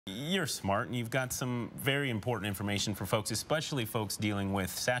you're smart and you've got some very important information for folks, especially folks dealing with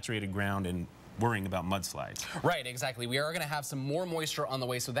saturated ground and worrying about mudslides. Right, exactly. We are going to have some more moisture on the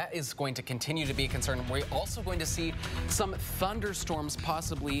way, so that is going to continue to be a concern. We're also going to see some thunderstorms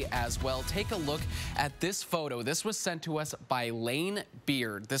possibly as well. Take a look at this photo. This was sent to us by Lane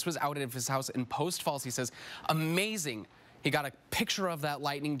Beard. This was out of his house in Post Falls. He says, amazing. He got a picture of that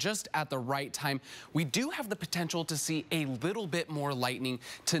lightning just at the right time. We do have the potential to see a little bit more lightning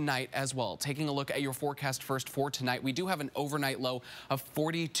tonight as well. Taking a look at your forecast first for tonight, we do have an overnight low of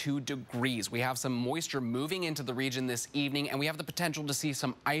 42 degrees. We have some moisture moving into the region this evening, and we have the potential to see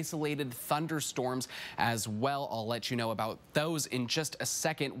some isolated thunderstorms as well. I'll let you know about those in just a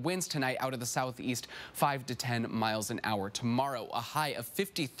second. Winds tonight out of the southeast, 5 to 10 miles an hour. Tomorrow, a high of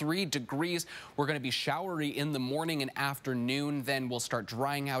 53 degrees. We're going to be showery in the morning and afternoon. Then we'll start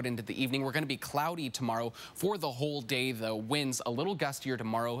drying out into the evening. We're going to be cloudy tomorrow for the whole day, though. Winds a little gustier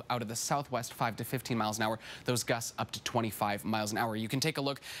tomorrow out of the southwest, 5 to 15 miles an hour. Those gusts up to 25 miles an hour. You can take a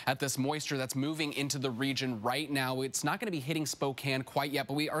look at this moisture that's moving into the region right now. It's not going to be hitting Spokane quite yet,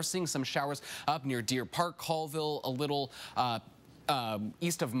 but we are seeing some showers up near Deer Park, Colville, a little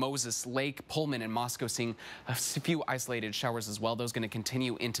east of Moses Lake, Pullman and Moscow, seeing a few isolated showers as well. Those going to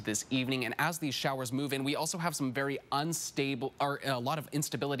continue into this evening. And as these showers move in, we also have some very unstable, or a lot of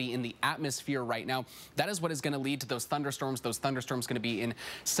instability in the atmosphere right now. That is what is going to lead to those thunderstorms. Those thunderstorms going to be in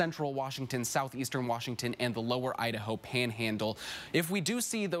central Washington, southeastern Washington, and the lower Idaho panhandle. If we do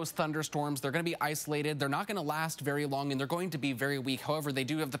see those thunderstorms, they're going to be isolated. They're not going to last very long, and they're going to be very weak. However, they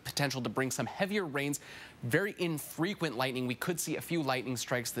do have the potential to bring some heavier rains, very infrequent lightning. We could see a few lightning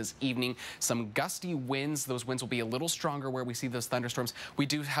strikes this evening, some gusty winds. Those winds will be a little stronger where we see those thunderstorms. We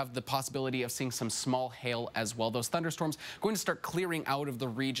do have the possibility of seeing some small hail as well. Those thunderstorms going to start clearing out of the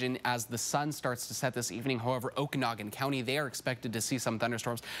region as the sun starts to set this evening. However, Okanagan County, they are expected to see some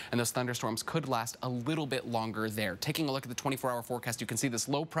thunderstorms, and those thunderstorms could last a little bit longer there. Taking a look at the 24-hour forecast, you can see this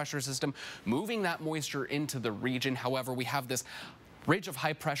low pressure system moving that moisture into the region. However, we have this ridge of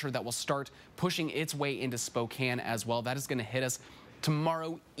high pressure that will start pushing its way into Spokane as well. That is going to hit us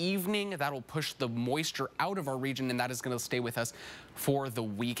tomorrow evening. That'll push the moisture out of our region, and that is going to stay with us for the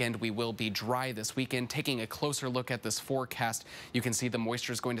weekend. We will be dry this weekend. Taking a closer look at this forecast, you can see the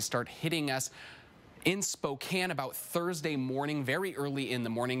moisture is going to start hitting us in Spokane about Thursday morning, very early in the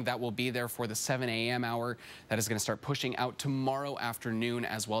morning. That will be there for the 7 a.m. hour. That is going to start pushing out tomorrow afternoon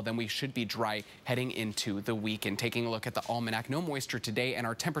as well. Then we should be dry heading into the weekend. Taking a look at the almanac, no moisture today, and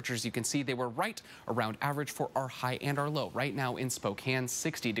our temperatures, you can see they were right around average for our high and our low. Right now in Spokane,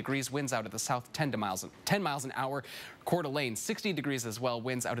 60 degrees, winds out of the south 10 miles an hour. Coeur d'Alene, 60 degrees as well,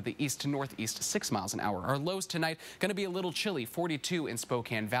 winds out of the east to northeast, 6 miles an hour. Our lows tonight going to be a little chilly, 42 in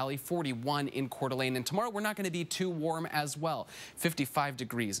Spokane Valley, 41 in Coeur d'Alene. And tomorrow we're not going to be too warm as well. 55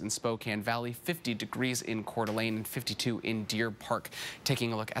 degrees in Spokane Valley, 50 degrees in Coeur d'Alene, and 52 in Deer Park.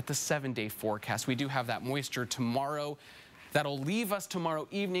 Taking a look at the 7-day forecast, we do have that moisture tomorrow. That'll leave us tomorrow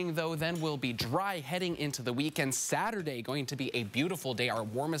evening, though. Then we'll be dry heading into the weekend. Saturday going to be a beautiful day, our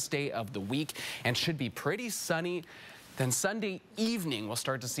warmest day of the week, and should be pretty sunny. Then Sunday evening, we'll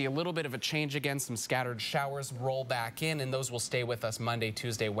start to see a little bit of a change again. Some scattered showers roll back in, and those will stay with us Monday,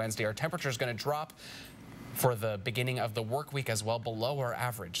 Tuesday, Wednesday. Our temperature is going to drop for the beginning of the work week as well, below our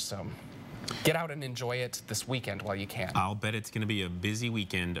average. So get out and enjoy it this weekend while you can. I'll bet it's going to be a busy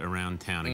weekend around town.